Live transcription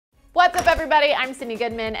What's up, everybody? I'm Sydney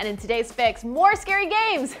Goodman, and in today's fix, more scary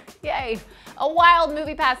games. Yay! A wild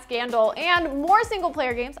MoviePass scandal and more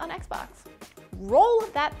single-player games on Xbox. Roll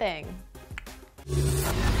that thing.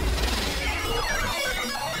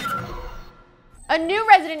 A new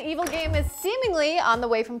Resident Evil game is seemingly on the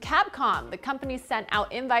way from Capcom. The company sent out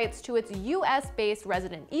invites to its US-based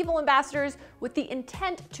Resident Evil ambassadors with the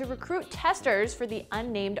intent to recruit testers for the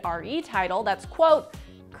unnamed RE title that's, quote,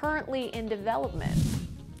 currently in development.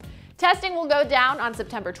 Testing will go down on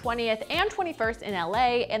September 20th and 21st in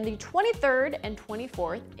LA and the 23rd and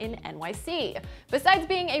 24th in NYC. Besides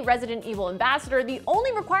being a Resident Evil ambassador, the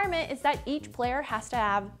only requirement is that each player has to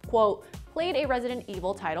have, quote, played a Resident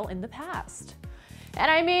Evil title in the past. And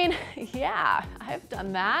I mean, yeah, I've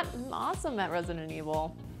done that. I'm awesome at Resident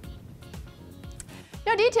Evil.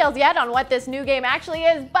 No details yet on what this new game actually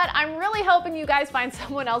is, but I'm really hoping you guys find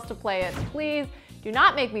someone else to play it. Please do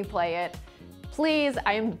not make me play it. Please,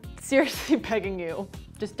 I am seriously begging you,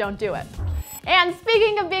 just don't do it. And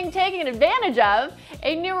speaking of being taken advantage of,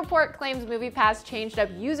 a new report claims MoviePass changed up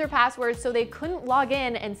user passwords so they couldn't log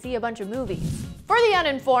in and see a bunch of movies. For the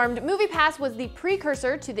uninformed, MoviePass was the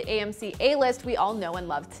precursor to the AMC A-list we all know and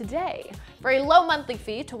love today, for a low monthly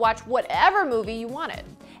fee to watch whatever movie you wanted.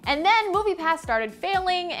 And then MoviePass started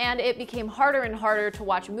failing, and it became harder and harder to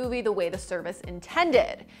watch a movie the way the service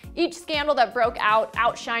intended. Each scandal that broke out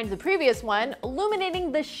outshined the previous one,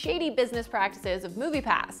 illuminating the shady business practices of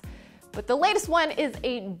MoviePass. But the latest one is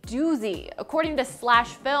a doozy. According to Slash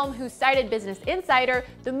Film, who cited Business Insider,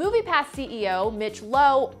 the MoviePass CEO, Mitch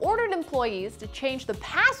Lowe, ordered employees to change the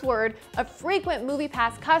password of frequent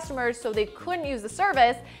MoviePass customers so they couldn't use the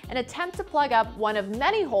service, an attempt to plug up one of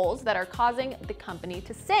many holes that are causing the company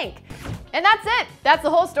to sink. And that's it. That's the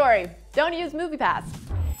whole story. Don't use MoviePass.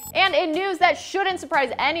 And in news that shouldn't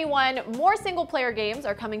surprise anyone, more single-player games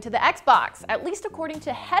are coming to the Xbox, at least according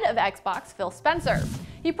to head of Xbox, Phil Spencer.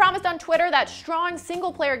 He promised on Twitter that strong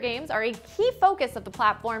single-player games are a key focus of the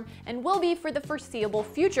platform and will be for the foreseeable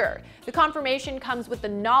future. The confirmation comes with the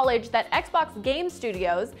knowledge that Xbox Game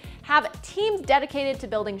Studios have teams dedicated to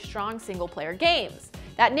building strong single-player games.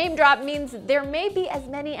 That name drop means there may be as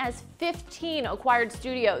many as 15 acquired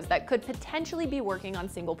studios that could potentially be working on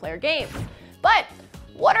single-player games. But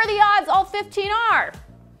what are the odds all 15 are?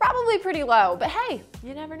 Probably pretty low, but hey,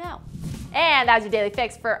 you never know. And that's your Daily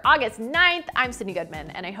Fix for August 9th. I'm Sydney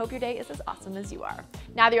Goodman, and I hope your day is as awesome as you are.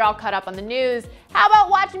 Now that you're all caught up on the news, how about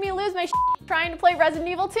watching me lose my trying to play Resident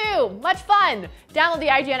Evil 2? Much fun! Download the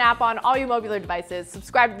IGN app on all your mobile devices,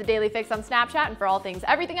 subscribe to the Daily Fix on Snapchat, and for all things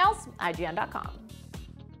everything else, IGN.com.